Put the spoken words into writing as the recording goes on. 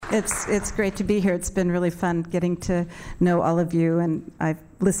It's great to be here. It's been really fun getting to know all of you, and I've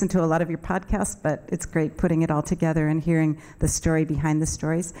listened to a lot of your podcasts, but it's great putting it all together and hearing the story behind the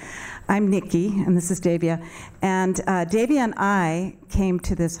stories. I'm Nikki, and this is Davia. And Davia and I came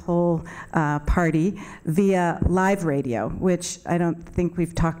to this whole party via live radio, which I don't think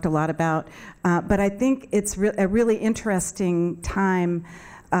we've talked a lot about, but I think it's a really interesting time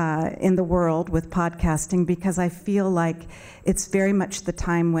in the world with podcasting, because I feel like it's very much the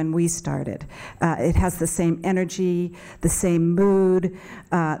time when we started. It has the same energy, the same mood,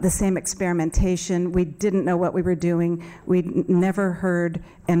 the same experimentation. We didn't know what we were doing. We'd never heard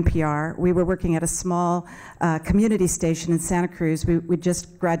NPR. We were working at a small community station in Santa Cruz. We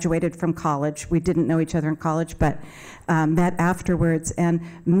just graduated from college. We didn't know each other in college, but met afterwards, and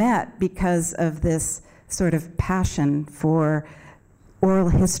met because of this sort of passion for oral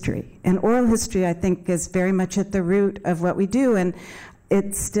history. And oral history, I think, is very much at the root of what we do, and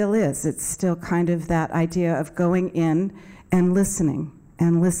it still is. It's still kind of that idea of going in and listening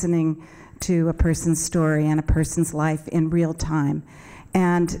to a person's story and a person's life in real time.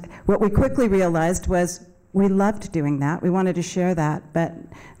 And what we quickly realized was we loved doing that. We wanted to share that, but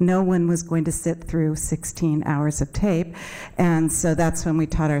no one was going to sit through 16 hours of tape. And so that's when we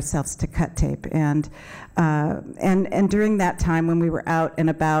taught ourselves to cut tape. And during that time when we were out and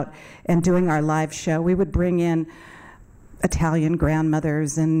about and doing our live show, we would bring in Italian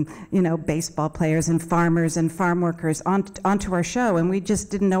grandmothers and, baseball players and farmers and farm workers onto our show, and we just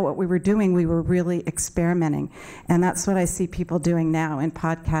didn't know what we were doing. We were really experimenting. And that's what I see people doing now in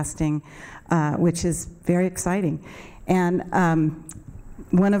podcasting, which is very exciting. And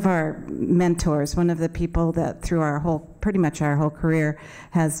one of our mentors, one of the people that through pretty much our whole career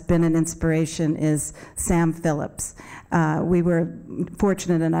has been an inspiration, is Sam Phillips. We were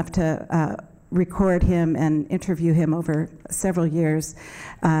fortunate enough to record him and interview him over several years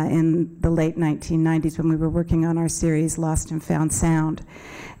in the late 1990s when we were working on our series Lost and Found Sound.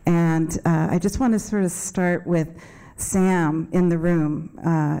 And I just want to sort of start with Sam in the room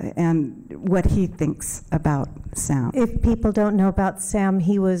and what he thinks about sound. If people don't know about Sam,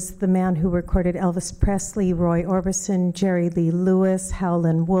 he was the man who recorded Elvis Presley, Roy Orbison, Jerry Lee Lewis,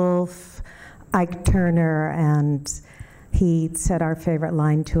 Howlin' Wolf, Ike Turner, and he said our favorite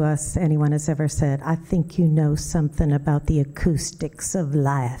line to us anyone has ever said, "I think you know something about the acoustics of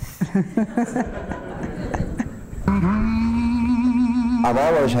life." I've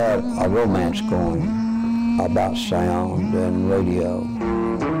always had a romance going about sound and radio.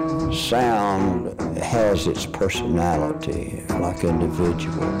 Sound has its personality, like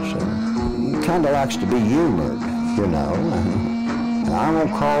individuals, and kind of likes to be humored, And I don't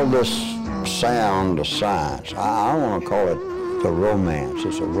call this sound a science. I want to call it the romance.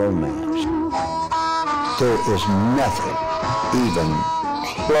 It's a romance. There is nothing even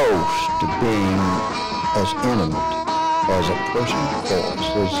close to being as intimate as a person's voice.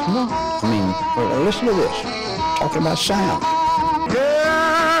 There's no, listen to this. Talking about sound. Girl,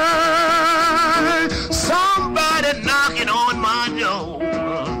 somebody knocking on my door.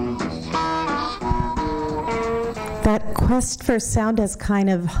 That quest for sound has kind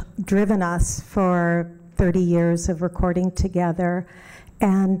of driven us for 30 years of recording together,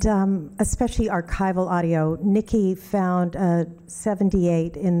 and especially archival audio. Nikki found a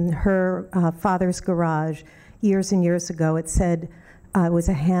 78 in her father's garage years and years ago. It said, it was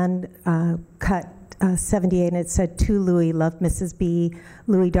a hand-cut 78, and it said, "To Louie, love Mrs. B.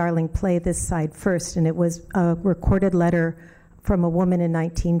 Louie, darling, play this side first." And it was a recorded letter from a woman in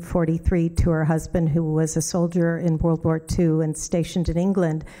 1943 to her husband, who was a soldier in World War II and stationed in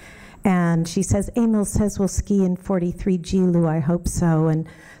England. And she says, "Emil says we'll ski in 43G, Lou, I hope so." And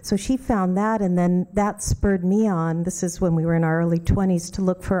so she found that, and then that spurred me on. This is when we were in our early 20s, to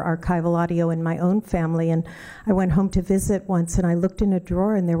look for archival audio in my own family. And I went home to visit once, and I looked in a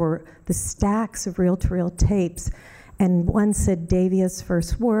drawer, and there were the stacks of reel-to-reel tapes. And one said Davia's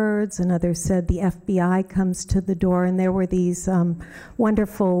first words, another said the FBI comes to the door, and there were these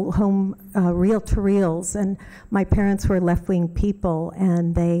wonderful home reel-to-reels. And my parents were left-wing people,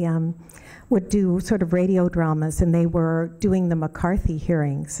 and they would do sort of radio dramas, and they were doing the McCarthy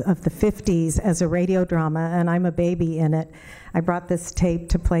hearings of the 50s as a radio drama, and I'm a baby in it. I brought this tape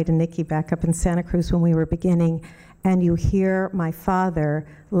to play to Nikki back up in Santa Cruz when we were beginning, and you hear my father,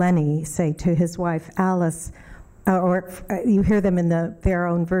 Lenny, say to his wife, Alice, you hear them in their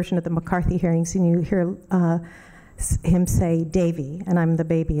own version of the McCarthy hearings, and you hear him say, "Davy," and I'm the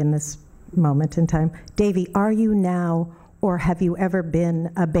baby in this moment in time, "Davy, are you now, or have you ever been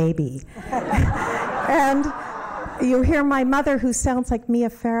a baby?" And You hear my mother, who sounds like Mia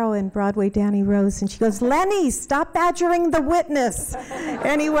Farrow in Broadway Danny Rose, and she goes, "Lenny, stop badgering the witness."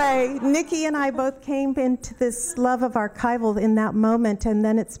 Anyway, Nikki and I both came into this love of archival in that moment, and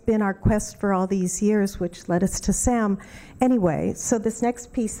then it's been our quest for all these years, which led us to Sam. Anyway, so this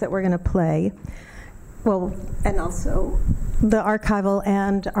next piece that we're going to play, well, and also the archival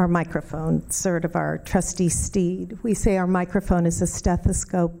and our microphone, sort of our trusty steed. We say our microphone is a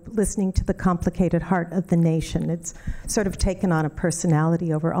stethoscope listening to the complicated heart of the nation. It's sort of taken on a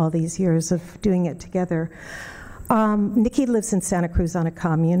personality over all these years of doing it together. Nikki lives in Santa Cruz on a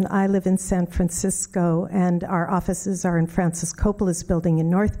commune. I live in San Francisco, and our offices are in Francis Coppola's building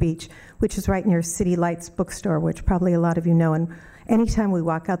in North Beach, which is right near City Lights bookstore, which probably a lot of you know. And anytime we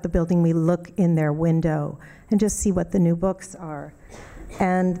walk out the building, we look in their window and just see what the new books are.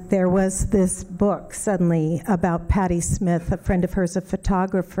 And there was this book suddenly about Patti Smith, a friend of hers, a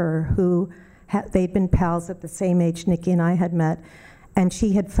photographer who they'd been pals at the same age Nikki and I had met, and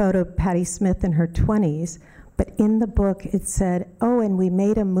she had photoed Patti Smith in her 20s. But in the book it said, "Oh, and we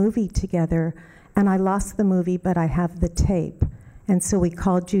made a movie together, and I lost the movie, but I have the tape." And so we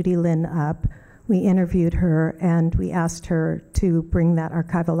called Judy Lynn up. We interviewed her, and we asked her to bring that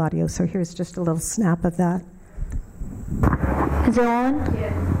archival audio. So here's just a little snap of that. Is it on?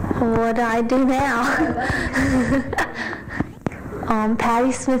 Yeah. What do I do now?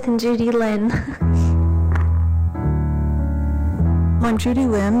 Patti Smith and Judy Lynn. I'm Judy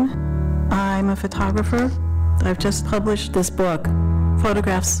Lynn. I'm a photographer. I've just published this book,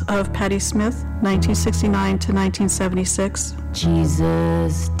 Photographs of Patti Smith, 1969 to 1976.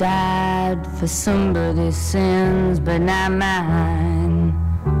 Jesus died for somebody's sins, but not mine.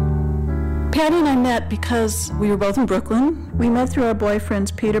 Patti and I met because we were both in Brooklyn. We met through our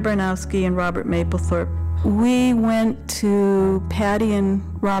boyfriends, Peter Barnowski and Robert Mapplethorpe. We went to Patti and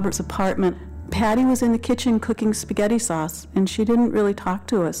Robert's apartment. Patti was in the kitchen cooking spaghetti sauce, and she didn't really talk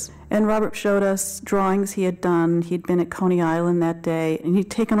to us. And Robert showed us drawings he had done. He'd been at Coney Island that day, and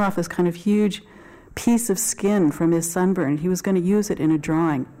he'd taken off this kind of huge piece of skin from his sunburn. He was going to use it in a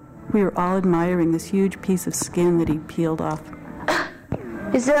drawing. We were all admiring this huge piece of skin that he peeled off.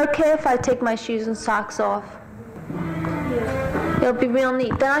 Is it okay if I take my shoes and socks off? It'll be real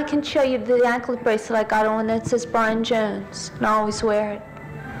neat. Then I can show you the anklet bracelet I got on that says Brian Jones, and I always wear it.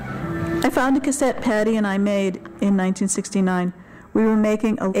 I found a cassette Patti and I made in 1969. We were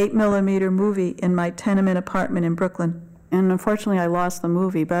making an 8mm movie in my tenement apartment in Brooklyn. And unfortunately, I lost the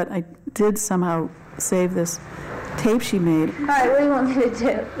movie, but I did somehow save this tape she made. All right, what do you want me to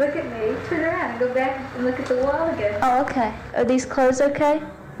do? Look at me. Turn around and go back and look at the wall again. Oh, okay. Are these clothes okay?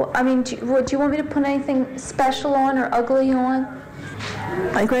 Well, I mean, do you want me to put anything special on or ugly on?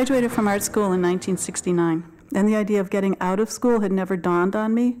 I graduated from art school in 1969, and the idea of getting out of school had never dawned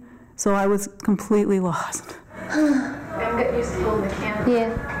on me, so I was completely lost. I'm getting used to holding the camera.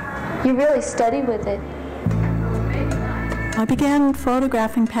 Yeah. You really study with it. I began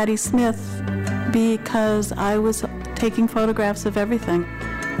photographing Patti Smith because I was taking photographs of everything.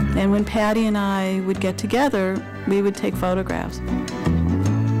 And when Patti and I would get together, we would take photographs.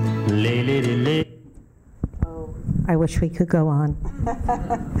 Oh, I wish we could go on.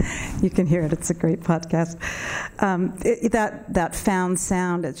 You can hear it. It's a great podcast. That found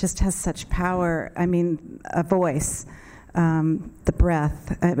sound, it just has such power. I mean, a voice, the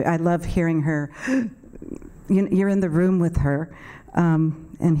breath. I love hearing her. You're in the room with her.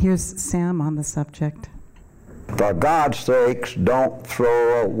 And here's Sam on the subject. For God's sakes, don't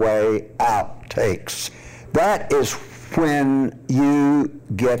throw away outtakes. That is when you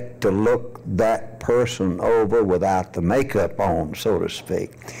get to look that person over without the makeup on, so to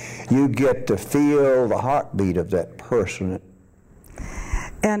speak. You get to feel the heartbeat of that person.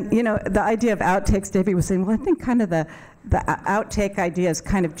 And, you know, the idea of outtakes, Davey was saying, well, I think kind of the outtake idea has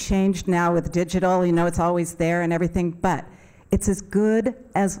kind of changed now with digital. You know, it's always there and everything, but it's as good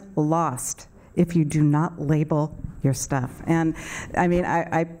as lost if you do not label your stuff. And I mean,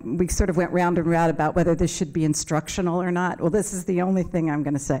 we sort of went round and round about whether this should be instructional or not. Well, this is the only thing I'm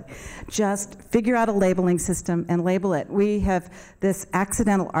going to say. Just figure out a labeling system and label it. We have this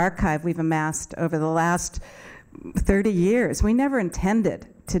accidental archive we've amassed over the last 30 years. We never intended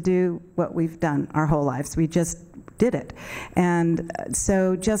to do what we've done our whole lives. We just did it. And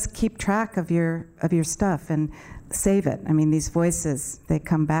so just keep track of your stuff and save it. I mean, these voices, they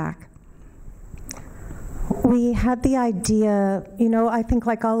come back. We had the idea, you know, I think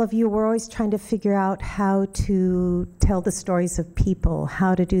like all of you, we're always trying to figure out how to tell the stories of people,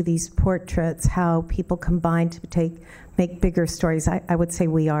 how to do these portraits, how people combine to make bigger stories. I would say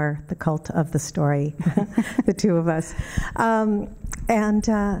we are the cult of the story, the two of us.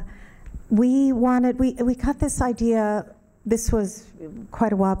 we got this idea, this was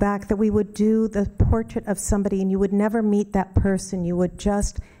quite a while back, that we would do the portrait of somebody and you would never meet that person. You would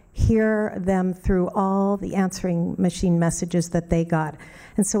just hear them through all the answering machine messages that they got.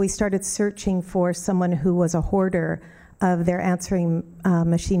 And so we started searching for someone who was a hoarder of their answering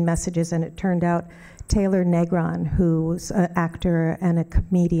machine messages, and it turned out Taylor Negron, who's an actor and a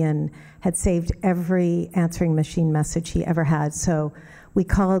comedian, had saved every answering machine message he ever had. So we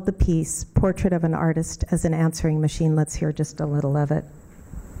called the piece Portrait of an Artist as an Answering Machine. Let's hear just a little of it.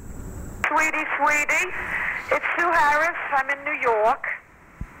 Sweetie, it's Sue Harris. I'm in New York.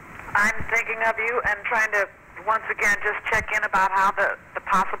 I'm thinking of you and trying to, once again, just check in about how the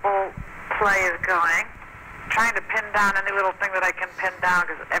possible play is going. Trying to pin down any little thing that I can pin down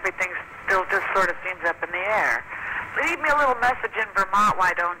because everything still just sort of seems up in the air. Leave me a little message in Vermont,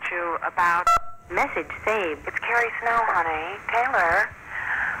 why don't you, about... Message saved. It's Carrie Snow, honey. Taylor.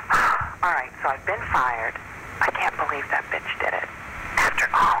 All right, so I've been fired. I can't believe that bitch did it. After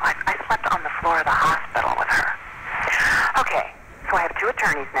all, I slept on the floor of the hospital with her. Okay, so I have 2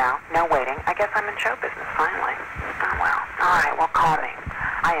 attorneys now. No waiting. I guess I'm in show business, finally. Oh, well. All right, well, call me.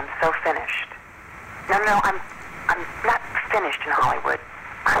 I am so finished. No, I'm not finished in Hollywood.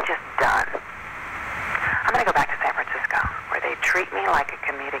 I'm just done. I'm going to go back to San Francisco, where they treat me like a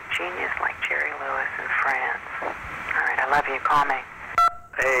comedic genius like Jerry Lewis in France. All right, I love you. Call me.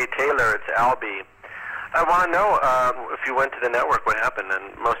 Hey, Taylor, it's Albie. I want to know if you went to the network, what happened,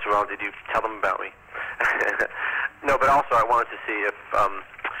 and most of all, did you tell them about me? No, but also I wanted to see if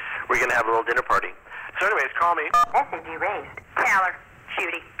we're going to have a little dinner party. So anyways, call me. Message erased. Taylor,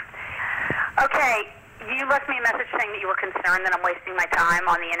 Judy. Okay, you left me a message saying that you were concerned that I'm wasting my time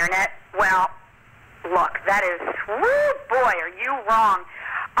on the internet. Well, look, that is, woo, boy, are you wrong.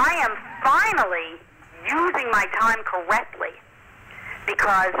 I am finally using my time correctly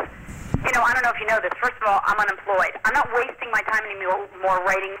because, you know, I don't know if you know this. First of all, I'm unemployed. I'm not wasting my time anymore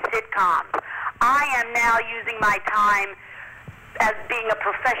writing sitcoms. I am now using my time as being a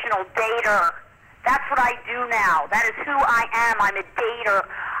professional dater. That's what I do now. That is who I am. I'm a dater.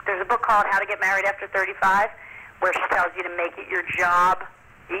 There's a book called How to Get Married After 35 where she tells you to make it your job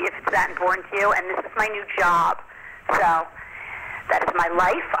if it's that important to you, and this is my new job. So that is my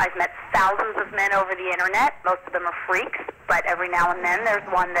life. I've met thousands of men over the internet. Most of them are freaks, but every now and then there's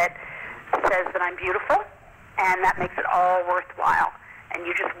one that says that I'm beautiful, and that makes it all worthwhile. And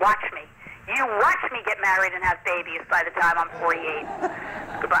you just watch me. You watch me get married and have babies by the time I'm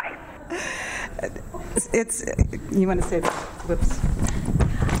 48. Goodbye. You want to say that? Whoops.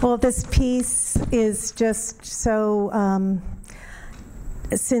 Well, this piece is just so,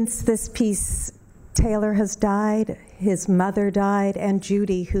 since this piece, Taylor has died, his mother died, and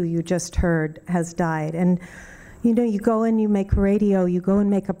Judy, who you just heard, has died. And, you know, you go and you make radio, you go and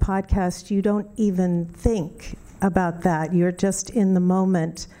make a podcast, you don't even think about that. You're just in the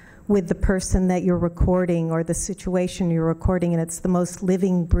moment with the person that you're recording or the situation you're recording, and it's the most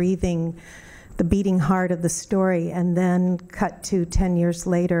living, breathing, the beating heart of the story. And then cut to 10 years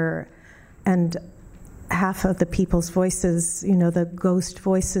later, and half of the people's voices, you know, the ghost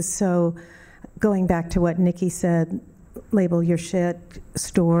voices. So going back to what Nikki said, label your shit,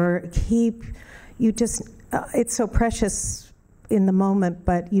 store, keep, you just, it's so precious in the moment,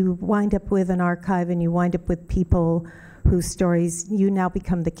 but you wind up with an archive and you wind up with people whose stories, you now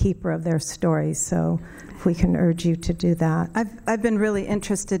become the keeper of their stories. So if we can urge you to do that. I've been really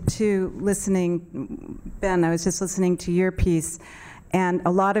interested too, listening, Ben, I was just listening to your piece, and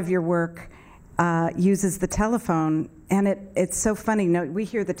a lot of your work uses the telephone, and it's so funny. You know, we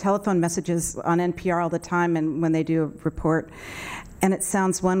hear the telephone messages on NPR all the time, and when they do a report, and it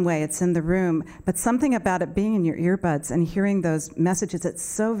sounds one way, it's in the room, but something about it being in your earbuds and hearing those messages, it's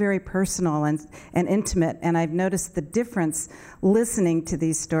so very personal and intimate, and I've noticed the difference listening to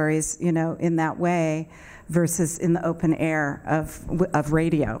these stories, you know, in that way versus in the open air of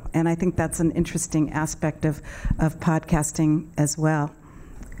radio, and I think that's an interesting aspect of podcasting as well.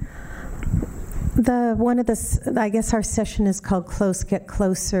 I guess our session is called Close Get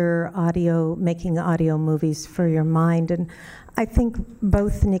Closer, audio, making audio movies for your mind. And I think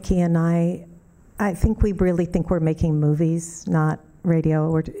both Nikki and I think we really think we're making movies, not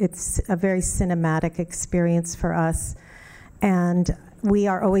radio. It's a very cinematic experience for us. And we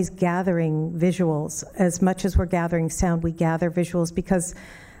are always gathering visuals. As much as we're gathering sound, we gather visuals because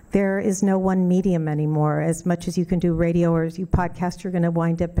there is no one medium anymore. As much as you can do radio or as you podcast, you're going to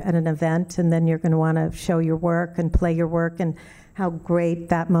wind up at an event, and then you're going to want to show your work and play your work, and how great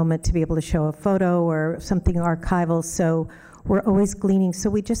that moment to be able to show a photo or something archival. So we're always gleaning. So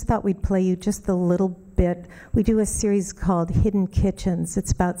we just thought we'd play you just the little bit. We do a series called Hidden Kitchens.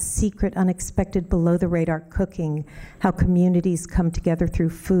 It's about secret, unexpected, below-the-radar cooking, how communities come together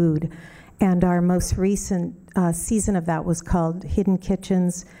through food. And our most recent season of that was called Hidden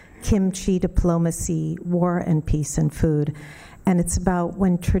Kitchens, Kimchi, Diplomacy, War and Peace and Food. And it's about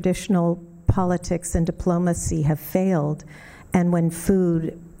when traditional politics and diplomacy have failed and when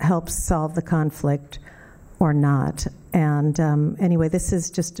food helps solve the conflict or not. And anyway, this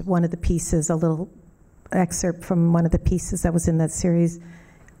is just one of the pieces, a little excerpt from one of the pieces that was in that series.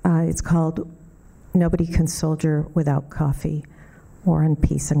 It's called Nobody Can Soldier Without Coffee, War and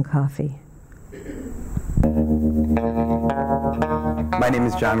Peace and Coffee. My name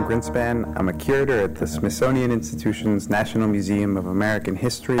is John Grinspan. I'm a curator at the Smithsonian Institution's National Museum of American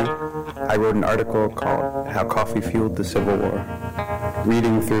History. I wrote an article called How Coffee Fueled the Civil War,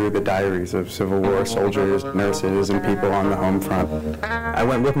 reading through the diaries of Civil War soldiers, nurses, and people on the home front. I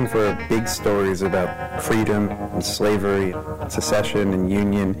went looking for big stories about freedom and slavery, secession and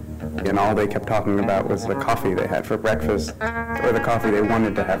union, and all they kept talking about was the coffee they had for breakfast, or the coffee they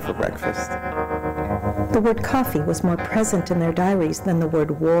wanted to have for breakfast. The word coffee was more present in their diaries than the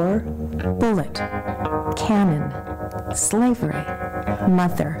word war, bullet, cannon, slavery,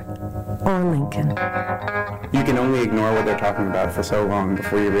 mother, or Lincoln. You can only ignore what they're talking about for so long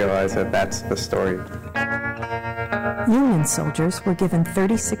before you realize that that's the story. Union soldiers were given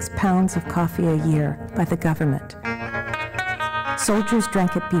 36 pounds of coffee a year by the government. Soldiers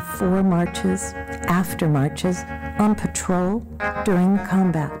drank it before marches, after marches, on patrol, during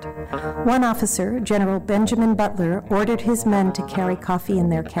combat. One officer, General Benjamin Butler, ordered his men to carry coffee in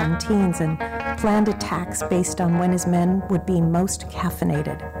their canteens and planned attacks based on when his men would be most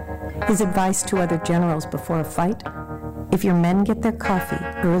caffeinated. His advice to other generals before a fight: if your men get their coffee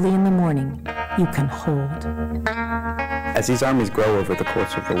early in the morning, you can hold. As these armies grow over the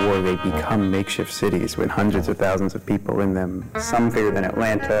course of the war, they become makeshift cities with hundreds of thousands of people in them, some bigger than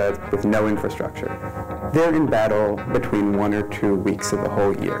Atlanta, with no infrastructure. They're in battle between 1 or 2 weeks of the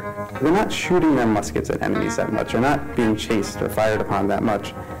whole year. They're not shooting their muskets at enemies that much. They're not being chased or fired upon that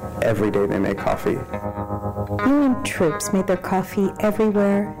much. Every day they make coffee. Union troops made their coffee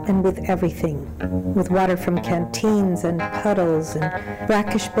everywhere and with everything, with water from canteens and puddles and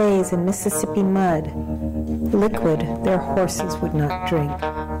brackish bays and Mississippi mud, liquid their horses would not drink.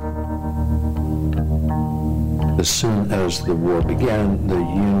 As soon as the war began, the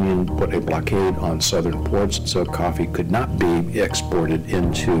Union put a blockade on southern ports so coffee could not be exported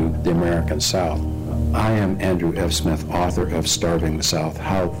into the American South. I am Andrew F. Smith, author of Starving the South,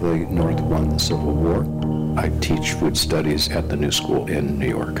 How the North Won the Civil War. I teach food studies at the New School in New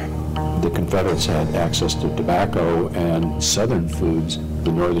York. The Confederates had access to tobacco and Southern foods.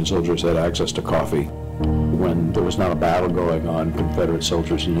 The Northern soldiers had access to coffee. When there was not a battle going on, Confederate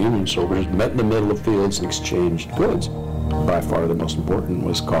soldiers and Union soldiers met in the middle of fields and exchanged goods. By far the most important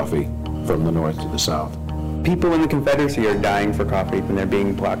was coffee from the North to the South. People in the Confederacy are dying for coffee when they're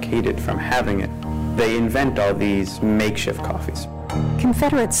being blockaded from having it. They invent all these makeshift coffees.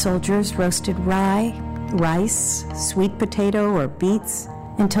 Confederate soldiers roasted rye, rice, sweet potato, or beets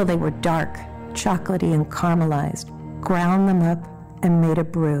until they were dark, chocolatey, and caramelized, ground them up, and made a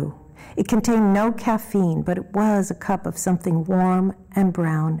brew. It contained no caffeine, but it was a cup of something warm and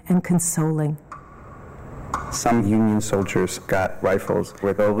brown and consoling. Some Union soldiers got rifles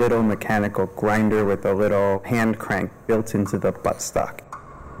with a little mechanical grinder with a little hand crank built into the buttstock.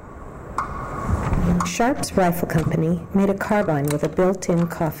 Sharp's Rifle Company made a carbine with a built-in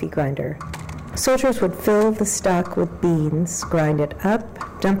coffee grinder. Soldiers would fill the stock with beans, grind it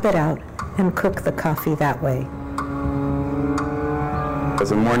up, dump it out, and cook the coffee that way. As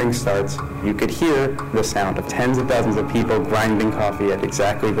the morning starts, you could hear the sound of tens of thousands of people grinding coffee at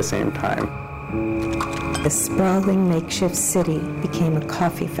exactly the same time. The sprawling makeshift city became a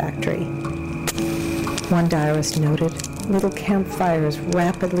coffee factory. One diarist noted, little campfires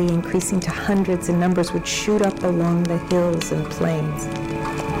rapidly increasing to hundreds, and numbers would shoot up along the hills and plains.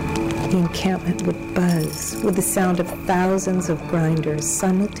 The encampment would buzz with the sound of thousands of grinders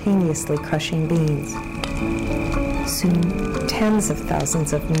simultaneously crushing beans. Soon, tens of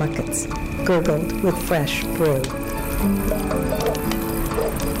thousands of muckets gurgled with fresh brew.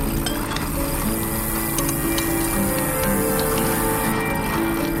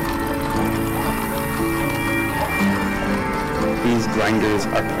 These grinders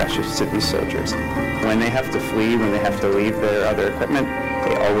are precious to these soldiers. When they have to flee, when they have to leave their other equipment,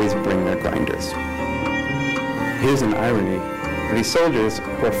 they always bring their grinders. Here's an irony. These soldiers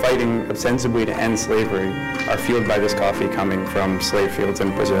who are fighting ostensibly to end slavery are fueled by this coffee coming from slave fields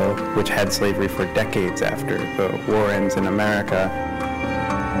in Brazil, which had slavery for decades after the war ends in America.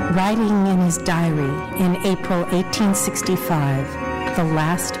 Writing in his diary in April 1865, the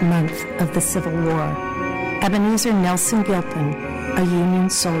last month of the Civil War, Ebenezer Nelson Gilpin, a Union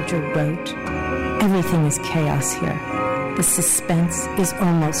soldier, wrote, "Everything is chaos here. The suspense is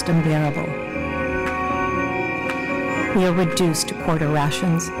almost unbearable. We are reduced to quarter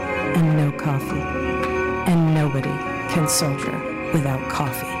rations and no coffee, and nobody can soldier without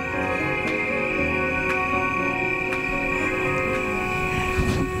coffee."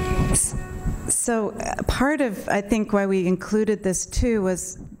 So part of, I think, why we included this too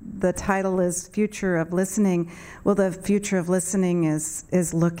was the title is Future of Listening. Well, the future of listening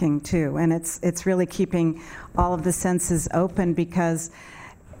is looking too, and it's really keeping all of the senses open, because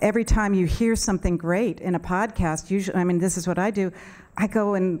every time you hear something great in a podcast, usually, I mean, this is what I do, I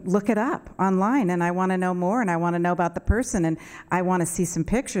go and look it up online, and I want to know more, and I want to know about the person, and I want to see some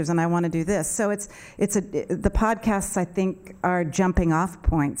pictures, and I want to do this. So the podcasts, I think, are jumping off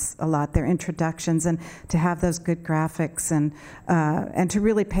points a lot. They're introductions, and to have those good graphics and to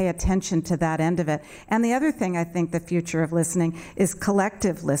really pay attention to that end of it. And the other thing I think the future of listening is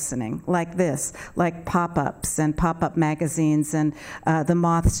collective listening, like this, like pop-ups and pop-up magazines and the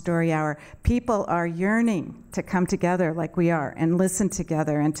Moth Story Hour. People are yearning to come together like we are and listen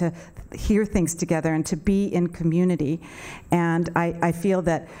together and to hear things together and to be in community. And I feel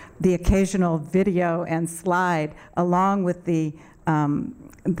that the occasional video and slide along with the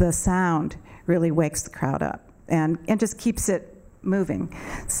sound really wakes the crowd up and just keeps it moving.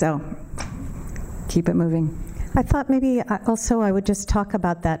 So keep it moving. I thought maybe also I would just talk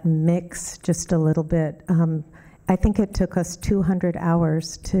about that mix just a little bit. I think it took us 200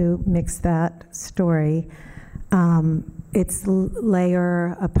 hours to mix that story. It's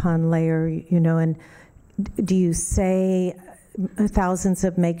layer upon layer, and do you say thousands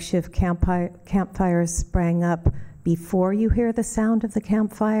of makeshift campfires sprang up before you hear the sound of the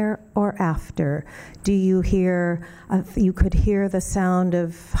campfire or after? Do you hear, you could hear the sound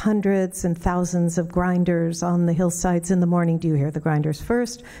of hundreds and thousands of grinders on the hillsides in the morning. Do you hear the grinders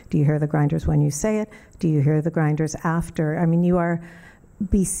first? Do you hear the grinders when you say it? Do you hear the grinders after? I mean, you are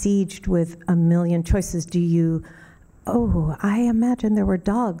besieged with a million choices. I imagine there were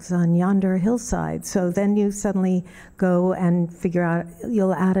dogs on yonder hillside. So then you suddenly go and figure out,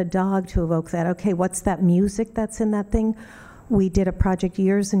 you'll add a dog to evoke that. Okay, what's that music that's in that thing? We did a project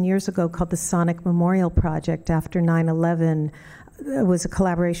years and years ago called the Sonic Memorial Project after 9/11. It was a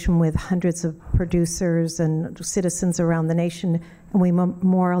collaboration with hundreds of producers and citizens around the nation, and we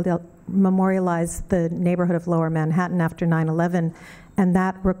memorialized the neighborhood of Lower Manhattan after 9/11. And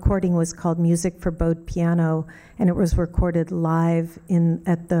that recording was called Music for Bowed Piano, and it was recorded live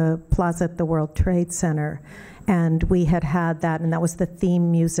at the plaza at the World Trade Center. And we had that, and that was the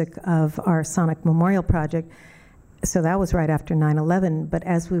theme music of our Sonic Memorial Project. So that was right after 9/11. But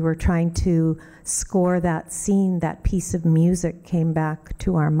as we were trying to score that scene, that piece of music came back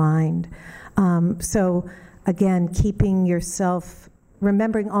to our mind. So again, keeping yourself,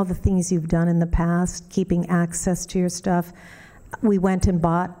 remembering all the things you've done in the past, keeping access to your stuff. We went and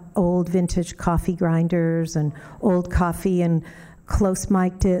bought old vintage coffee grinders and old coffee and close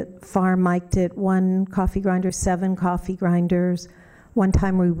mic'd it, far mic'd it, 1 coffee grinder, 7 coffee grinders. One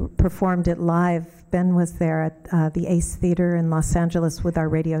time we performed it live. Ben was there at the Ace Theater in Los Angeles with our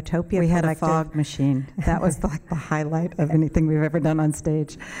Radiotopia We had collective. a fog machine. That was like the highlight of anything we've ever done on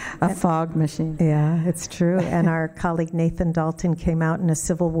stage, a fog machine. Yeah, it's true. And our colleague Nathan Dalton came out in a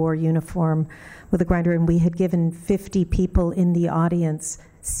Civil War uniform with a grinder, and we had given 50 people in the audience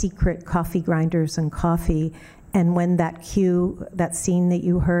secret coffee grinders and coffee. And when that scene that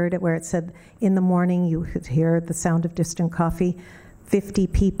you heard where it said, in the morning you could hear the sound of distant coffee, 50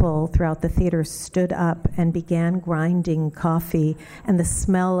 people throughout the theater stood up and began grinding coffee, and the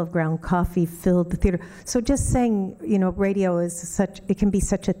smell of ground coffee filled the theater. So just saying, radio is it can be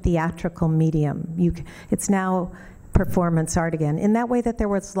such a theatrical medium. It's now performance art again, in that way that there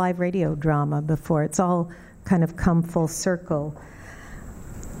was live radio drama before. It's all kind of come full circle.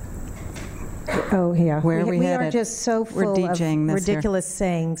 Oh, yeah. Where we are just so full of ridiculous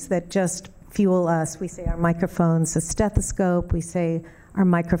sayings that just fuel us. We say our microphone's a stethoscope. We say our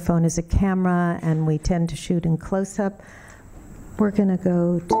microphone is a camera, and we tend to shoot in close-up. We're going to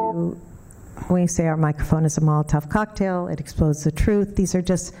go to, we say our microphone is a Molotov cocktail. It explodes the truth. These are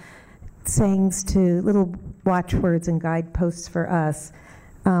just sayings to little watchwords and guideposts for us.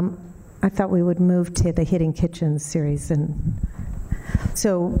 I thought we would move to the Hidden Kitchens series. And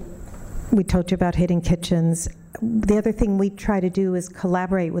so we told you about Hidden Kitchens. The other thing we try to do is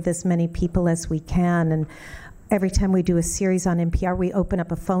collaborate with as many people as we can. And every time we do a series on NPR, we open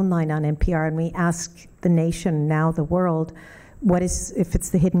up a phone line on NPR and we ask the nation, now the world, if it's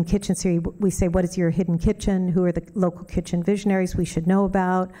the Hidden Kitchen series, we say, what is your hidden kitchen? Who are the local kitchen visionaries we should know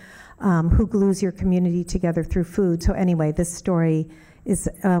about? Who glues your community together through food? So anyway, this story is,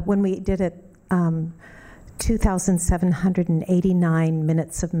 when we did it, 2,789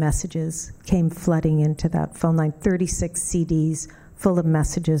 minutes of messages came flooding into that phone line, 36 CDs full of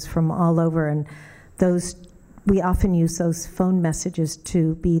messages from all over, and we often use those phone messages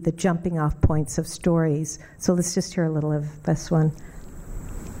to be the jumping off points of stories. So let's just hear a little of this one.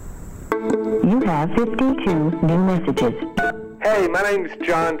 You have 52 new messages. Hey, my name's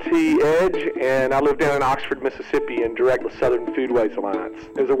John T. Edge, and I live down in Oxford, Mississippi, and direct the Southern Foodways Alliance.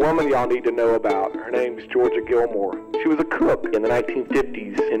 There's a woman y'all need to know about. Her name's Georgia Gilmore. She was a cook in the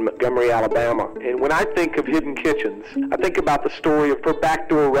 1950s in Montgomery, Alabama. And when I think of hidden kitchens, I think about the story of her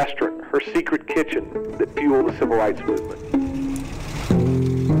backdoor restaurant, her secret kitchen that fueled the civil rights movement.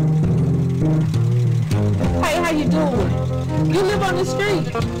 Hey, how you doing? You live on the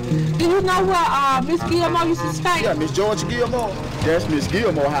street. Do you know where Miss Gilmore used to stay? Yeah, Miss Georgia Gilmore. That's Miss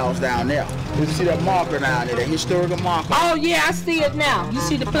Gilmore house down there. You see that marker down there, that historical marker? Oh, yeah, I see it now. You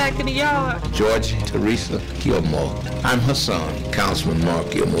see the plaque in the yard? George Teresa Gilmore. I'm her son, Councilman Mark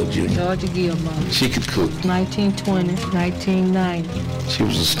Gilmore, Jr. Georgia Gilmore. She could cook. 1920, 1990. She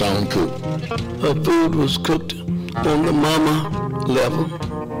was a stone cook. Her food was cooked on the mama level.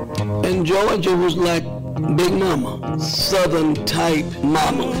 And Georgia was like Big Mama, Southern type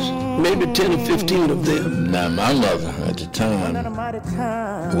mamas, maybe 10 or 15 of them. Now my mother at the time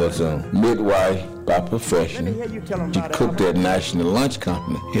was a midwife by profession. She cooked at National Lunch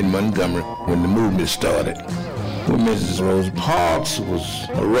Company in Montgomery when the movement started. When Mrs. Rose Parks was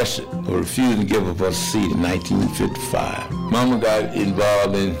arrested for refusing to give up her seat in 1955. Mama got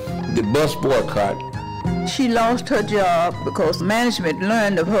involved in the bus boycott. She lost her job because management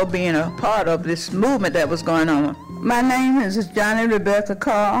learned of her being a part of this movement that was going on. My name is Johnny Rebecca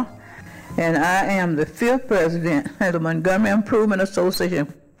Carr, and I am the 5th president of the Montgomery Improvement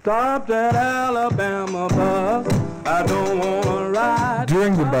Association. Stop that Alabama bus, I don't wanna ride.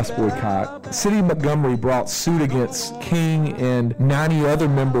 During the bus boycott, the City of Montgomery brought suit against King and 90 other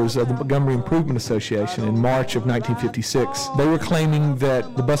members of the Montgomery Improvement Association in March of 1956. They were claiming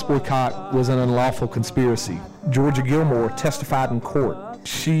that the bus boycott was an unlawful conspiracy. Georgia Gilmore testified in court.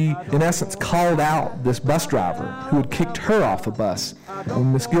 She, in essence, called out this bus driver who had kicked her off the bus.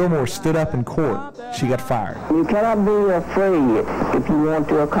 When Miss Gilmore stood up in court, she got fired. You cannot be afraid if you want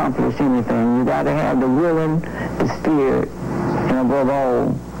to accomplish anything. You got to have the willing, the spirit, and above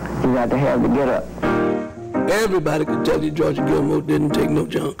all, you got to have the get up. Everybody could tell you Georgia Gilmore didn't take no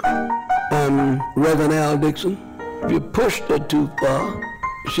junk. Reverend Al Dixon, if you pushed her too far,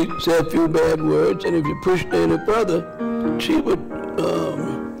 she'd say a few bad words, and if you pushed her any further, she'd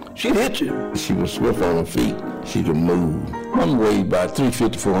hit you. She was swift on her feet. She could move. I'm weighed about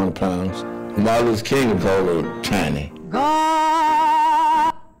 350, 400 pounds. Martin Luther King would call her tiny.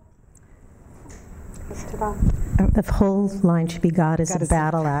 The whole line should be God is a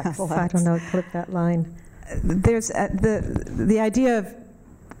battle axe. I don't know, put that line. There's the idea of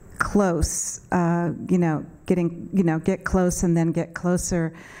close, get close and then get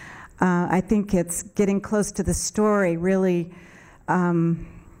closer. I think it's getting close to the story, really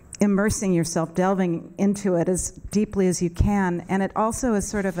immersing yourself, delving into it as deeply as you can. And it also is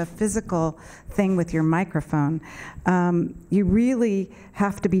sort of a physical thing with your microphone. You really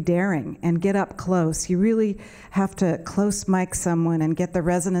have to be daring and get up close. You really have to close mic someone and get the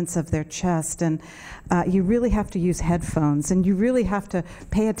resonance of their chest. And you really have to use headphones. And you really have to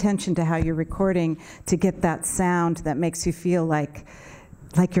pay attention to how you're recording to get that sound that makes you feel like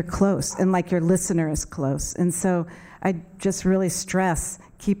you're close and like your listener is close. And so I just really stress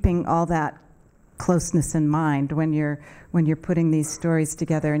keeping all that closeness in mind when you're putting these stories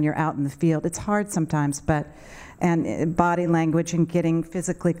together and you're out in the field. It's hard sometimes, and body language and getting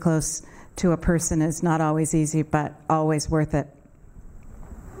physically close to a person is not always easy, but always worth it.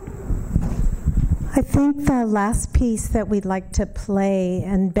 I think the last piece that we'd like to play,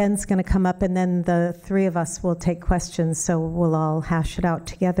 and Ben's going to come up, and then the three of us will take questions, so we'll all hash it out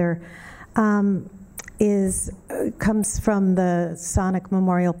together, comes from the Sonic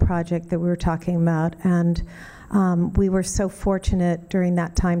Memorial Project that we were talking about, and we were so fortunate during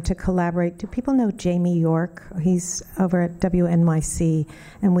that time to collaborate. Do people know Jamie York? He's over at WNYC,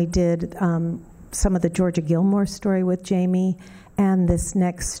 and we did some of the Georgia Gilmore story with Jamie, and this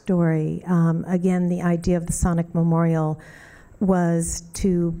next story. Again, the idea of the Sonic Memorial was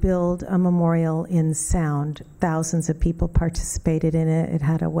to build a memorial in sound. Thousands of people participated in it. It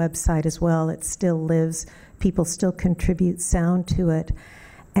had a website as well. It still lives. People still contribute sound to it.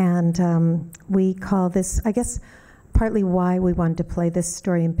 And we call this, I guess, partly why we wanted to play this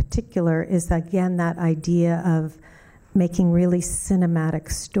story in particular is, again, that idea of making really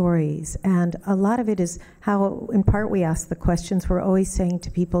cinematic stories. And a lot of it is how, in part, we ask the questions. We're always saying to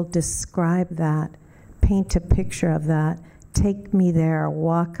people, describe that, paint a picture of that, take me there,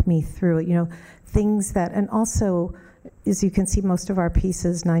 walk me through it, things that, and also, as you can see, most of our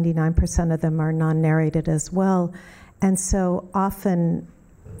pieces, 99% of them are non-narrated as well. And so often,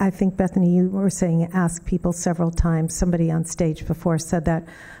 I think, Bethany, you were saying ask people several times. Somebody on stage before said that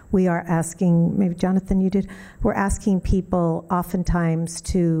we are asking, maybe Jonathan, you did, we're asking people oftentimes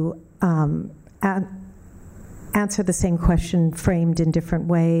to answer the same question framed in different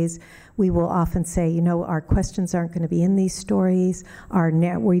ways. We will often say, our questions aren't going to be in these stories.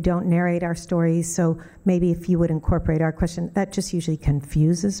 We don't narrate our stories, so maybe if you would incorporate our question, that just usually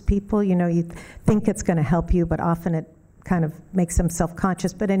confuses people. You think it's going to help you, but often it kind of makes them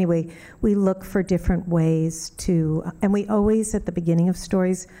self-conscious. But anyway, we look for different ways to, and we always, at the beginning of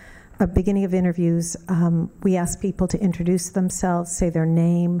stories, beginning of interviews, we ask people to introduce themselves, say their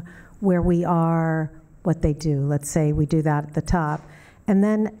name, where we are, what they do. Let's say we do that at the top. And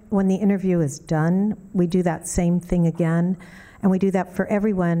then when the interview is done, we do that same thing again. And we do that for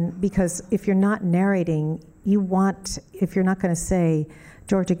everyone, because if you're not narrating, if you're not going to say,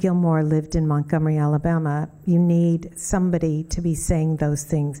 Georgia Gilmore lived in Montgomery, Alabama, you need somebody to be saying those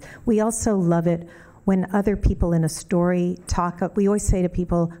things. We also love it when other people in a story talk. We always say to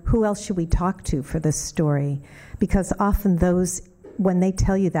people, who else should we talk to for this story? Because often those, when they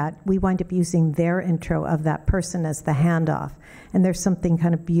tell you that, we wind up using their intro of that person as the handoff. And there's something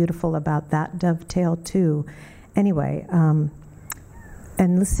kind of beautiful about that dovetail too. Anyway, and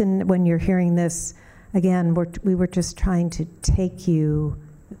listen, when you're hearing this, again, we were just trying to take you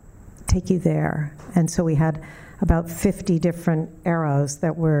there. And so we had about 50 different arrows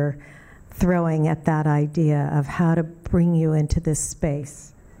that we're throwing at that idea of how to bring you into this space.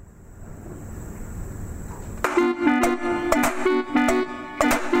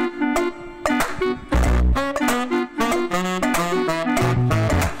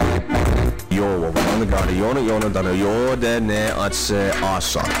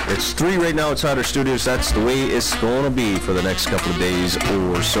 It's 3 right now inside our studios. That's the way it's going to be for the next couple of days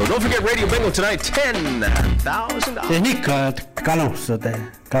or so. Don't forget Radio Bingo tonight, $10,000. Tehnika Kalonsa,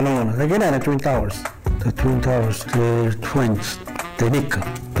 Kalona. They get out of Twin Towers. The Twin Towers, the twins. Tehnika,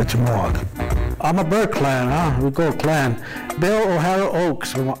 that's mod. I'm a Burke clan, huh? We go clan. Bill O'Hara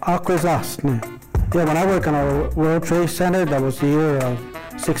Oaks from Akwesasne. Yeah, when I work on our World Trade Center, that was the year of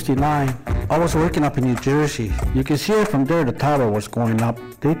 69. I was working up in New Jersey. You can see it from there, the tower was going up.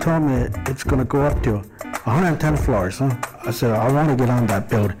 They told me it's going to go up to 110 floors, huh? I said, I want to get on that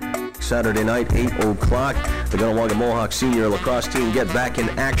building. Saturday night, 8 o'clock, the Gunawanga Mohawk Senior Lacrosse team get back in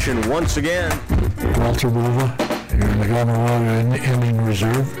action once again. Walter Bova, you're in the Gunawanga Indian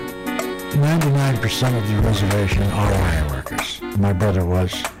Reserve. 99% of the reservation are iron workers. My brother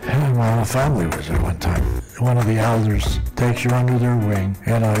was, and my whole family was at one time. One of the elders takes you under their wing.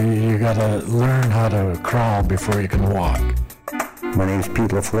 You gotta learn how to crawl before you can walk. My name's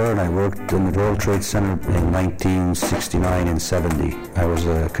Pete LaFleur, and I worked in the World Trade Center in 1969 and 70. I was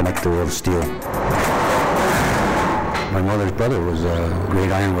a connector of steel. My mother's brother was a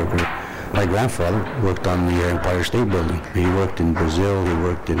great iron worker. My grandfather worked on the Empire State Building. He worked in Brazil, he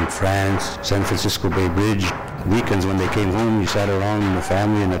worked in France, San Francisco Bay Bridge. Weekends when they came home, you sat around in the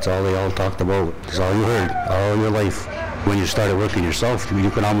family and that's all they all talked about. That's all you heard, all your life. When you started working yourself, you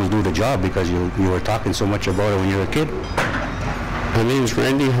could almost do the job because you were talking so much about it when you were a kid. My name's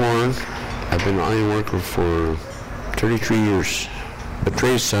Randy Horn. I've been an iron worker for 33 years. The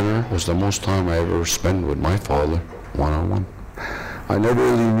Trade Center was the most time I ever spent with my father, one-on-one. I never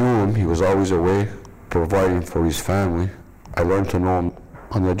really knew him. He was always away, providing for his family. I learned to know him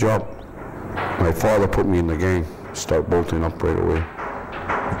on the job. My father put me in the gang, start bolting up right away.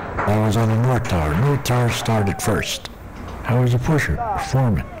 I was on the North Tower. North Tower started first. I was a pusher,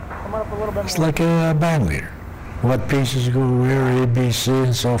 foreman. It's like a band leader. What pieces go where, A, B, C,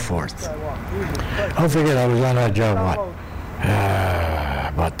 and so forth. I'll forget I was on that job,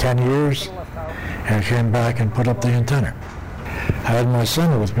 about 10 years, and I came back and put up the antenna. I had my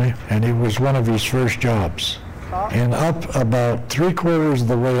son with me, and it was one of his first jobs. And up about 3/4 of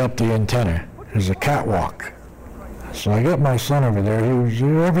the way up the antenna is a catwalk. So I got my son over there.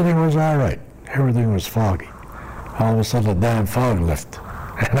 Everything was all right. Everything was foggy. All of a sudden, a damn fog lift.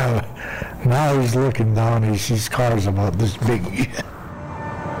 And now he's looking down. He sees cars about this big.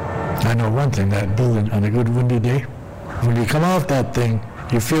 I know one thing, that building on a good windy day, when you come off that thing,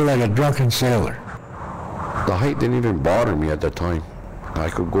 you feel like a drunken sailor. The height didn't even bother me at the time. I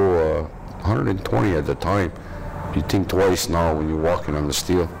could go 120 at the time. You think twice now when you're walking on the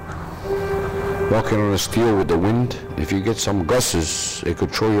steel. Walking on the steel with the wind, if you get some gusts, it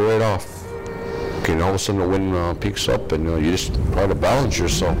could throw you right off. Okay, and all of a sudden the wind picks up and you just try to balance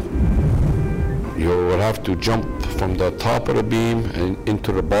yourself. You would have to jump from the top of the beam and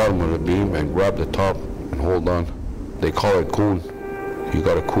into the bottom of the beam and grab the top and hold on. They call it coon. You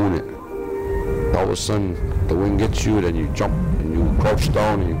gotta coon it. All of a sudden the wind gets you, then you jump and you crouch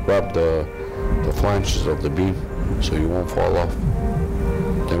down and you grab the flanges of the beam so you won't fall off.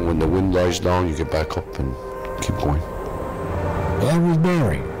 Then when the wind dies down, you get back up and keep going. That was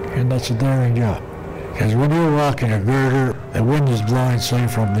daring, and that's a daring job. Because when you're walking a girder, the wind is blowing, say,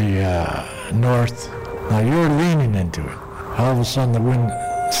 from the north. Now you're leaning into it. All of a sudden the wind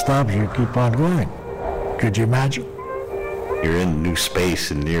stops you, keep on going. Could you imagine? You're in new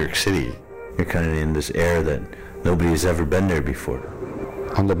space in New York City. You're kind of in this air that nobody's ever been there before.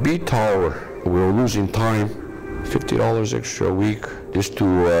 On the B tower, we were losing time, $50 extra a week just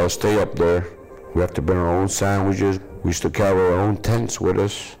to stay up there. We have to bring our own sandwiches. We used to carry our own tents with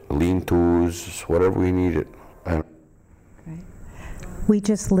us, lean-tos, whatever we needed. We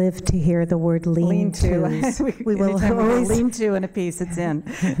just live to hear the word lean-tos. We will always lean-to in a piece it's in.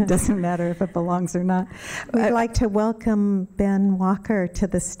 It doesn't matter if it belongs or not. We'd like to welcome Ben Walker to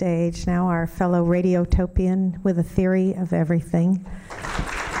the stage, now our fellow radiotopian with a theory of everything.